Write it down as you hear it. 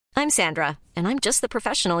I'm Sandra, and I'm just the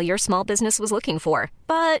professional your small business was looking for.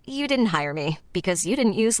 But you didn't hire me because you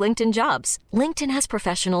didn't use LinkedIn Jobs. LinkedIn has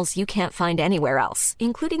professionals you can't find anywhere else,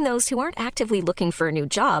 including those who aren't actively looking for a new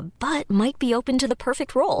job, but might be open to the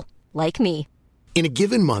perfect role, like me. In a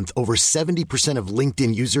given month, over 70% of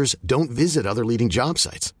LinkedIn users don't visit other leading job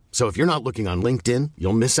sites. So if you're not looking on LinkedIn,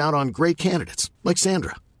 you'll miss out on great candidates like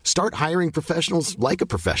Sandra. Start hiring professionals like a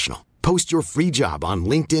professional. Post your free job on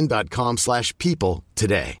linkedin.com/people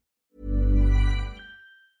today.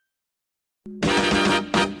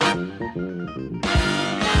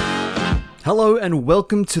 Hello and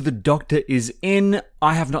welcome to The Doctor Is In.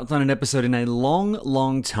 I have not done an episode in a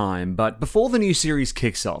long time, but before the new series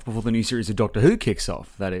kicks off, before the new series of Doctor Who kicks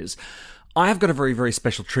off, that is, I have got a very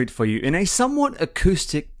special treat for you in a somewhat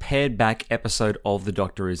acoustic pared back episode of The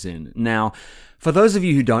Doctor Is In. Now, for those of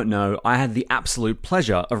you who don't know, I had the absolute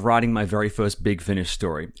pleasure of writing my very first Big Finish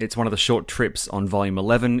story. It's one of the short trips on Volume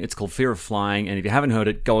 11. It's called Fear of Flying, and if you haven't heard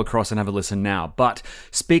it, go across and have a listen now. But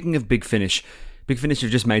speaking of Big Finish have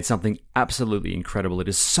just made something absolutely incredible. It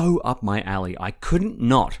is so up my alley. I couldn't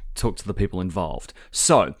not talk to the people involved.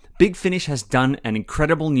 So, Big Finish has done an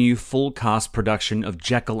incredible new full cast production of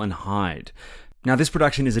Jekyll and Hyde. Now, this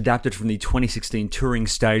production is adapted from the 2016 touring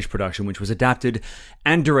stage production, which was adapted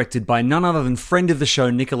and directed by none other than friend of the show,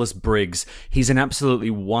 Nicholas Briggs. He's an absolutely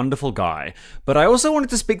wonderful guy. But I also wanted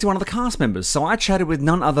to speak to one of the cast members, so I chatted with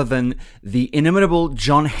none other than the inimitable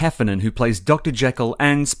John Heffernan, who plays Dr. Jekyll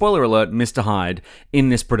and, spoiler alert, Mr. Hyde in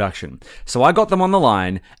this production. So I got them on the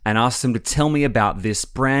line and asked them to tell me about this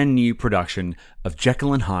brand new production of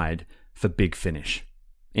Jekyll and Hyde for Big Finish.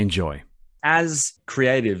 Enjoy. As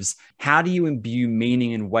creatives, how do you imbue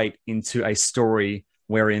meaning and weight into a story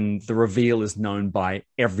wherein the reveal is known by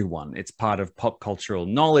everyone? It's part of pop cultural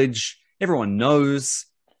knowledge. Everyone knows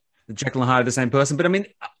that Jekyll and Hyde are the same person. But I mean,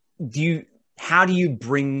 how do you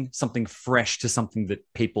bring something fresh to something that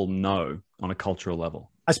people know on a cultural level?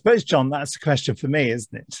 I suppose, John, that's a question for me,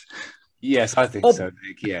 isn't it? Yes, I think so,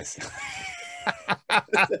 Nick. Yes.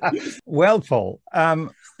 Well, Paul,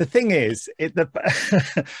 the thing is,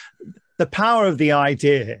 the power of the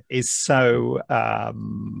idea is so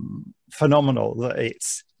phenomenal that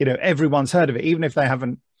it's, everyone's heard of it, even if they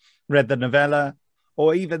haven't read the novella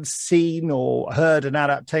or even seen or heard an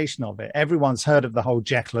adaptation of it. Everyone's heard of the whole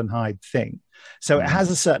Jekyll and Hyde thing. So it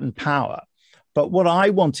has a certain power. But what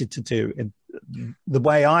I wanted to do, in the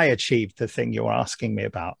way I achieved the thing you're asking me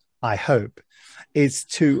about, I hope, is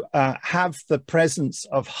to have the presence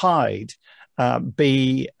of Hyde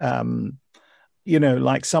be...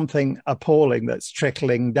 like something appalling that's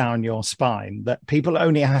trickling down your spine, that people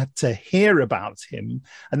only had to hear about him.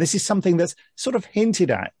 And this is something that's sort of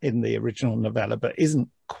hinted at in the original novella, but isn't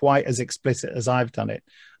quite as explicit as I've done it.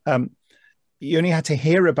 You only had to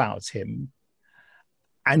hear about him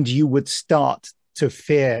and you would start to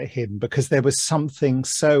fear him because there was something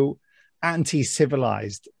so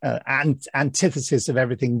anti-civilized, antithesis of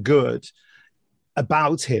everything good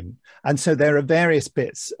about him. And so there are various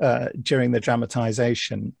bits during the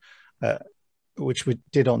dramatization, which we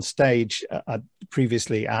did on stage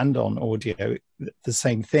previously and on audio, the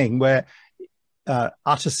same thing, where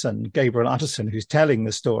Gabriel Utterson, who's telling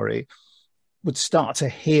the story, would start to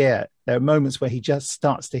hear, there are moments where he just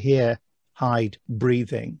starts to hear Hyde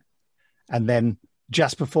breathing. And then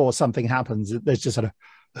just before something happens, there's just sort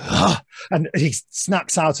of, and he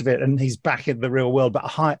snaps out of it and he's back in the real world. But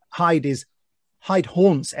Hyde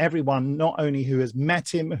haunts everyone, not only who has met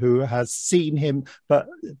him, who has seen him, but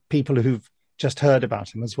people who've just heard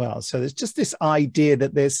about him as well. So there's just this idea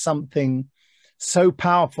that there's something so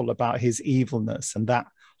powerful about his evilness and that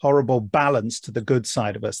horrible balance to the good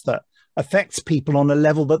side of us that affects people on a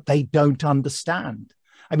level that they don't understand.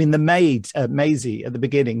 I mean, the maid, Maisie, at the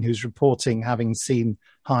beginning, who's reporting having seen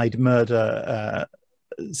Hyde murder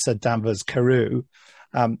Sir Danvers Carew,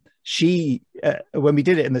 she, when we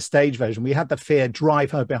did it in the stage version, we had the fear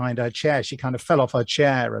drive her behind her chair. She kind of fell off her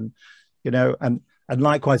chair, and and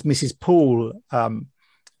likewise, Mrs. Poole,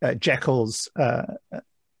 Jekyll's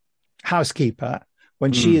housekeeper,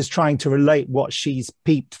 when she is trying to relate what she's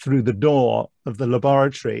peeped through the door of the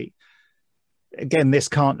laboratory. Again, this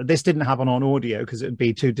didn't happen on audio because it would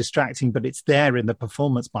be too distracting, but it's there in the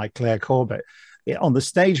performance by Claire Corbett. On the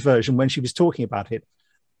stage version, when she was talking about it,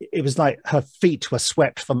 it was like her feet were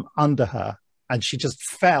swept from under her and she just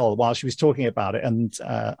fell while she was talking about it. And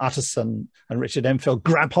Utterson and Richard Enfield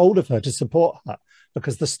grab hold of her to support her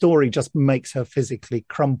because the story just makes her physically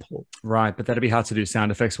crumple. Right, but that'd be hard to do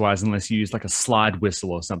sound effects wise unless you use like a slide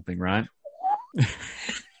whistle or something, right?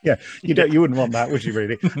 Yeah, you wouldn't want that, would you?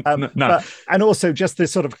 Really? No. And also, just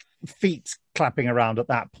this sort of feet clapping around at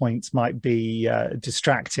that point might be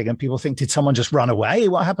distracting, and people think, did someone just run away?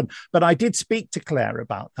 What happened? But I did speak to Claire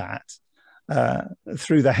about that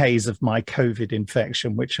through the haze of my COVID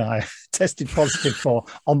infection, which I tested positive for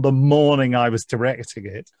on the morning I was directing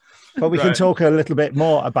it. But we can talk a little bit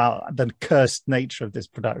more about the cursed nature of this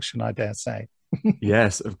production, I dare say.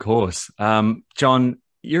 Yes, of course. John,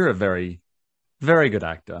 you're a very, very good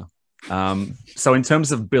actor. So in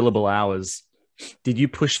terms of billable hours, did you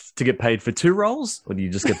push to get paid for 2 roles, or did you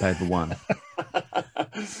just get paid for 1?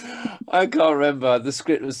 I can't remember. The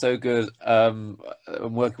script was so good. I'm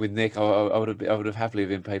working with Nick. I would have happily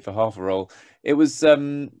been paid for half a role. It was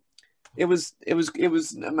an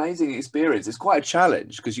amazing experience. It's quite a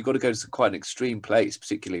challenge because you've got to go to quite an extreme place,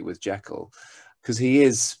 particularly with Jekyll, because he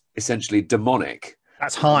is essentially demonic.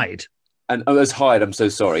 That's Hyde. And that's Hyde. I'm so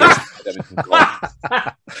sorry.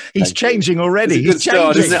 He's changing already. It's a good He's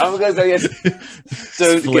start, changing. isn't it? I'm going to say yes.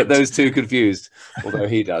 Don't get those two confused, although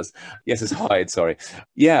he does. Yes, it's Hyde. Sorry.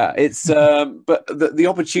 Yeah, it's but the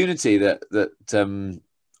opportunity that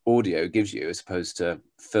audio gives you, as opposed to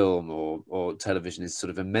film or television, is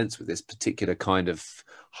sort of immense with this particular kind of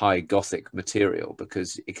high gothic material,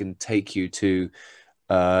 because it can take you to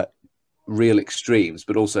real extremes,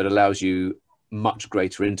 but also it allows you much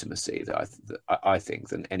greater intimacy that I think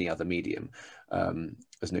than any other medium.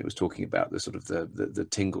 As Nick was talking about, the sort of the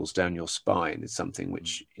tingles down your spine is something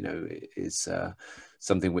which, is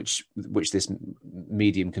something which this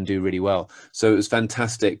medium can do really well. So it was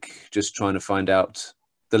fantastic just trying to find out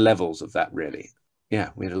the levels of that, really.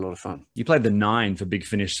 Yeah, we had a lot of fun. You played the 9 for Big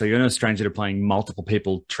Finish, so you're no stranger to playing multiple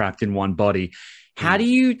people trapped in one body. How do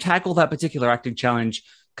you tackle that particular acting challenge?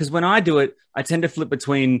 Because when I do it, I tend to flip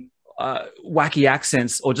between wacky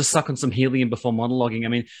accents or just suck on some helium before monologuing. I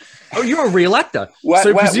mean, you're a real actor.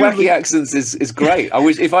 Wacky accents is great. I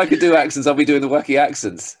wish if I could do accents, I'll be doing the wacky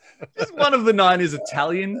accents. Just one of the 9 is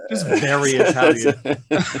Italian, just very Italian.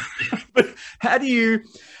 But how do you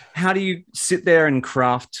sit there and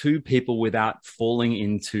craft 2 people without falling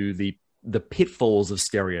into the pitfalls of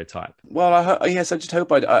stereotype? Well, I just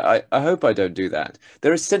hope I hope I don't do that.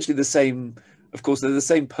 They're essentially the same. Of course, they're the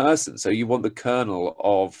same person. So you want the kernel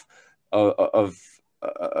of a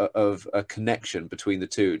connection between the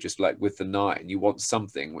two, just like with the 9. You want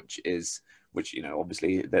something which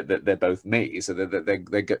obviously they're both me, so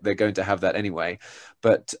they're going to have that anyway.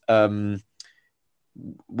 But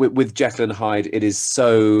with Jekyll and Hyde, it is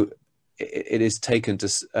taken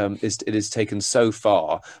so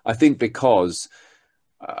far. I think because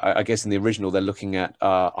I guess in the original they're looking at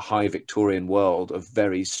a high Victorian world of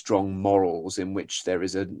very strong morals in which there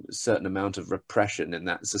is a certain amount of repression in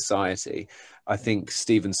that society. I think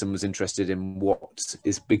Stevenson was interested in what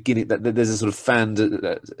is beginning, that there's a sort of fan,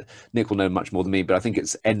 Nick will know much more than me, but I think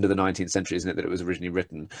it's end of the 19th century, isn't it, that it was originally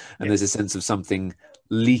written? And there's a sense of something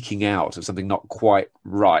leaking out, of something not quite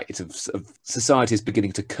right, of society is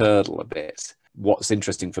beginning to curdle a bit. What's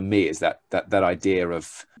interesting for me is that idea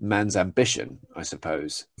of man's ambition, I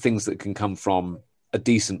suppose, things that can come from a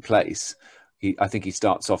decent place. I think he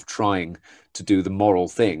starts off trying to do the moral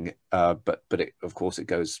thing, but of course it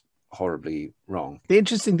goes horribly wrong. The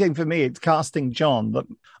interesting thing for me, it's casting John, that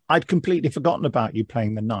I'd completely forgotten about you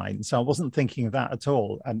playing the 9, so I wasn't thinking of that at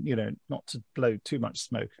all. And not to blow too much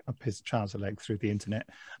smoke up his trouser leg through the internet,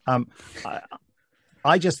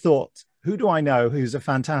 I just thought, who do I know who's a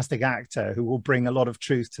fantastic actor who will bring a lot of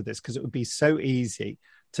truth to this? Because it would be so easy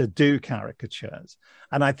to do caricatures.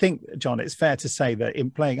 And I think, John, it's fair to say that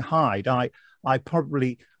in playing Hyde, I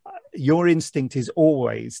probably, your instinct is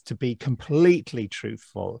always to be completely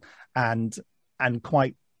truthful and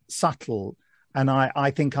quite subtle. And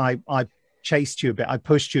I think I chased you a bit, I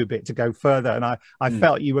pushed you a bit to go further. And I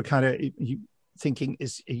felt you were kind of thinking,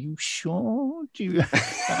 are you sure? Do you,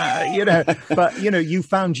 but you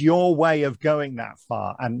found your way of going that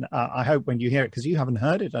far, and I hope when you hear it, because you haven't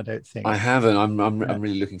heard it, I don't think. I haven't. I'm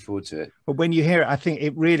really looking forward to it. But when you hear it, I think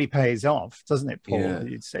it really pays off, doesn't it, Paul?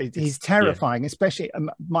 Yeah. He's terrifying, especially.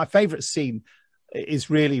 My favourite scene is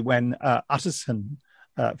really when Utterson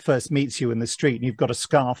first meets you in the street, and you've got a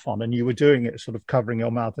scarf on, and you were doing it sort of covering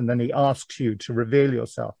your mouth, and then he asks you to reveal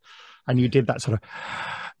yourself, and you did that sort of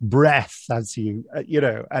breath as you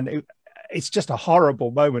and it's just a horrible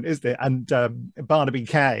moment, isn't it? And Barnaby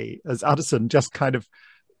Kay as Addison just kind of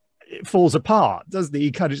falls apart, doesn't he?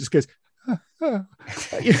 He kind of just goes and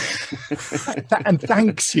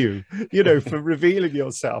thanks you for revealing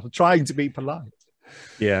yourself, trying to be polite.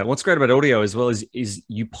 Yeah, what's great about audio as well is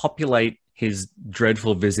you populate his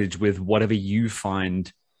dreadful visage with whatever you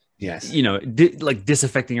find Yes. you know, like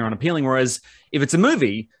disaffecting or unappealing. Whereas if it's a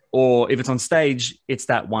movie or if it's on stage, it's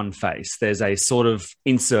that one face. There's a sort of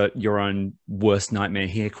insert your own worst nightmare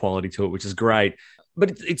here quality to it, which is great.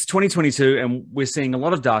 But it's 2022 and we're seeing a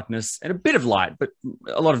lot of darkness and a bit of light, but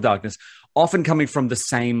a lot of darkness, often coming from the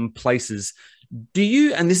same places. Do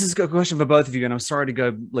you, and this is a question for both of you, and I'm sorry to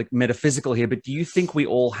go like metaphysical here, but do you think we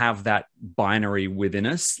all have that binary within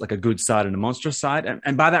us, like a good side and a monstrous side?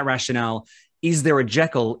 And by that rationale, is there a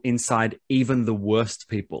Jekyll inside even the worst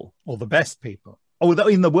people? Or the best people? Oh,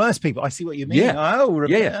 in the worst people. I see what you mean. Yeah. Oh,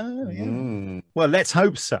 Yeah. Oh, yeah. Well, let's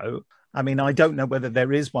hope so. I mean, I don't know whether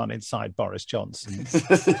there is one inside Boris Johnson.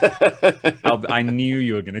 I knew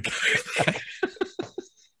you were going to go.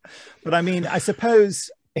 But I mean, I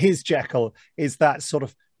suppose his Jekyll is that sort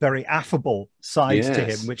of very affable side to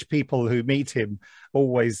him, which people who meet him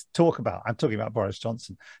always talk about. I'm talking about Boris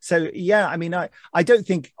Johnson. So, yeah, I mean, I don't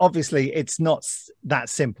think, obviously, it's not that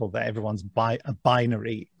simple that everyone's a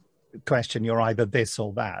binary question. You're either this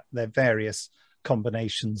or that. There are various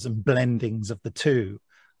combinations and blendings of the two,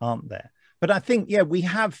 aren't there? But I think, yeah, we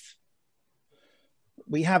have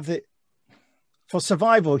the, for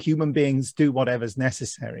survival, human beings do whatever's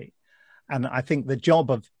necessary. And I think the job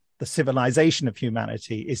of the civilization of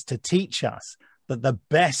humanity is to teach us that the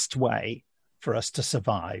best way for us to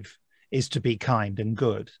survive is to be kind and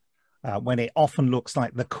good, when it often looks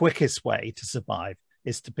like the quickest way to survive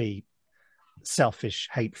is to be selfish,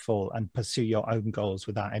 hateful, and pursue your own goals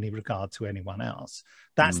without any regard to anyone else.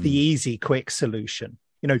 That's the easy, quick solution.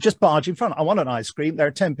 You know, just barge in front. I want an ice cream. There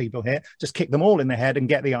are 10 people here. Just kick them all in the head and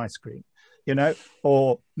get the ice cream, you know?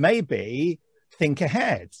 Or maybe think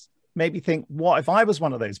ahead. Maybe think, what if I was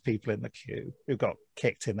one of those people in the queue who got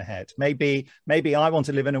kicked in the head? Maybe I want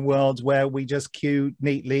to live in a world where we just queue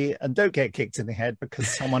neatly and don't get kicked in the head because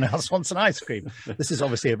someone else wants an ice cream. This is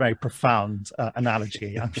obviously a very profound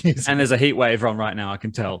analogy I'm using. And there's a heat wave on right now, I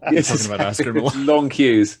can tell. Yes, talking about ice cream. Long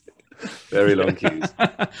queues. Very long queues.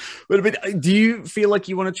 But do you feel like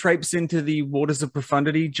you want to traipse into the waters of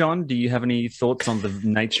profundity, John? Do you have any thoughts on the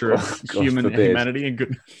nature of humanity and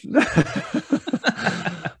good?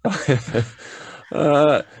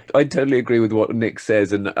 I totally agree with what Nick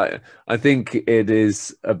says, and I think it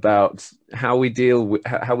is about how we deal with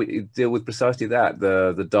precisely that,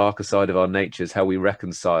 the darker side of our natures, how we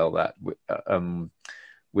reconcile that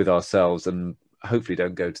with ourselves, and hopefully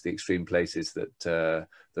don't go to the extreme places that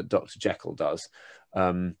Dr. Jekyll does.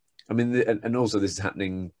 I mean, and also this is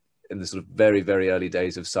happening in the sort of very, very early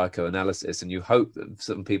days of psychoanalysis, and you hope that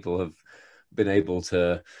some people have been able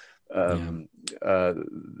to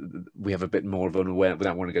we have a bit more of an awareness,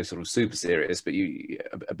 without wanting to go sort of super serious, but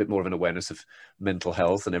a bit more of an awareness of mental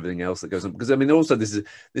health and everything else that goes on. Because I mean, also this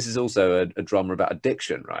is also a drama about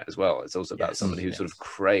addiction, right? As well, it's also about somebody who sort of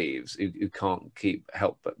craves, who can't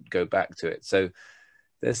help but go back to it. So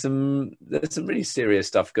there's some really serious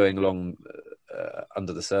stuff going along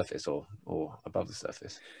under the surface or above the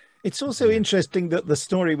surface. It's also interesting that the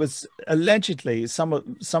story was allegedly, some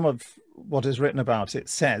of what is written about it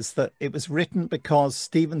says that it was written because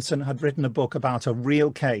Stevenson had written a book about a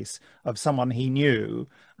real case of someone he knew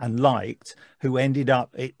and liked who ended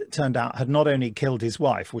up, it turned out, had not only killed his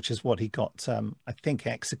wife, which is what he got, I think,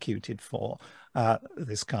 executed for,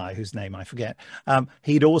 this guy whose name I forget.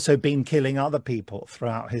 He'd also been killing other people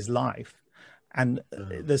throughout his life. And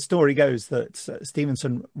the story goes that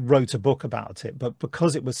Stevenson wrote a book about it, but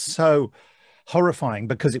because it was so horrifying,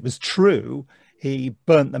 because it was true, he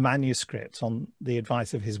burnt the manuscript on the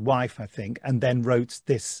advice of his wife, I think, and then wrote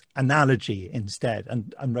this analogy instead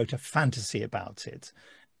and wrote a fantasy about it,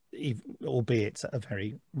 albeit a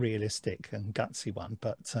very realistic and gutsy one.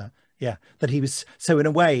 But that he was, so in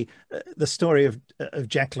a way, the story of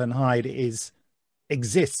Jekyll and Hyde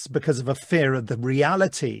exists because of a fear of the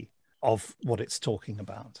reality of what it's talking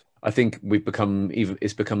about. I think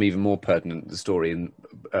it's become even more pertinent, the story, in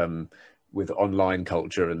with online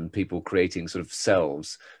culture and people creating sort of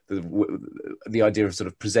selves, the idea of sort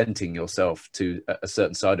of presenting yourself to a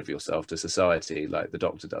certain side of yourself to society, like the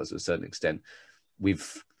Doctor does to a certain extent.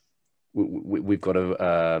 We've got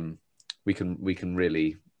to we can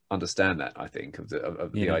really understand that, I think, of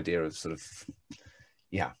the idea of sort of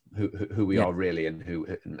who we are really, and who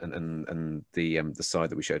and the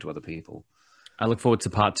side that we show to other people. I look forward to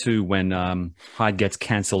part 2 when Hyde gets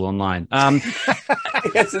cancelled online.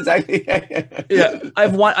 Yes, exactly. Yeah,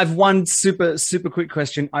 I've one super quick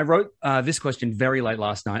question. I wrote this question very late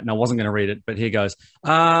last night, and I wasn't going to read it, but here goes.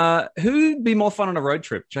 Who'd be more fun on a road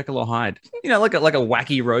trip, Jekyll or Hyde? You know, like a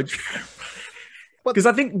wacky road trip. Because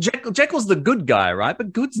I think Jekyll's the good guy, right?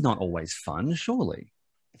 But good's not always fun, surely.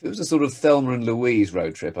 If it was a sort of Thelma and Louise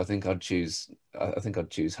road trip, I think I'd choose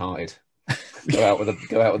Hyde. Go out with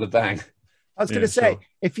a bang. I was going to say,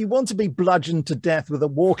 if you want to be bludgeoned to death with a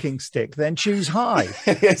walking stick, then choose Hyde.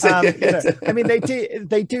 I mean,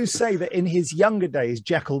 they do say that in his younger days,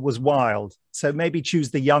 Jekyll was wild. So maybe choose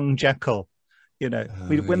the young Jekyll.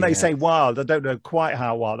 When they say wild, I don't know quite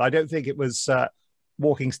how wild. I don't think it was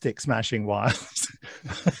walking stick smashing wild.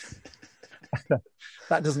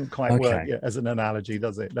 That doesn't quite work as an analogy,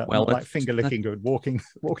 does it? Well, like finger licking good, walking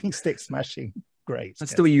stick smashing. Great.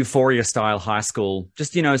 Let's do a Euphoria style high school,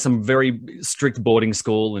 just, some very strict boarding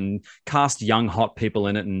school, and cast young, hot people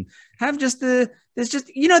in it, and have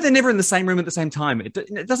they're never in the same room at the same time.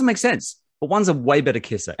 It doesn't make sense. But one's a way better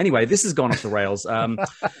kisser. Anyway, this has gone off the rails,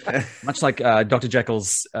 much like Dr.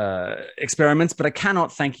 Jekyll's experiments. But I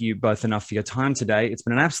cannot thank you both enough for your time today. It's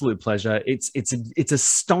been an absolute pleasure. It's a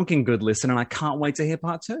stonking good listen, and I can't wait to hear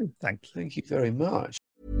part 2. Thank you very much.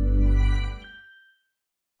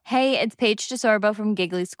 Hey, it's Paige DeSorbo from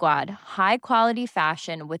Giggly Squad. High quality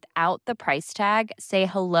fashion without the price tag. Say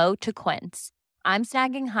hello to Quince. I'm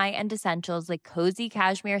snagging high-end essentials like cozy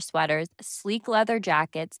cashmere sweaters, sleek leather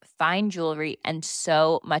jackets, fine jewelry, and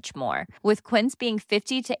so much more. With Quince being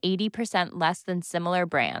 50 to 80% less than similar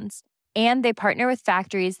brands. And they partner with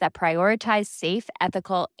factories that prioritize safe,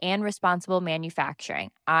 ethical, and responsible manufacturing.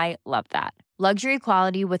 I love that. Luxury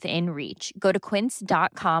quality within reach. Go to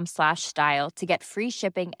quince.com/style to get free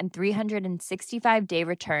shipping and 365-day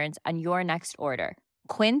returns on your next order.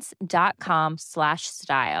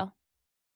 Quince.com/style.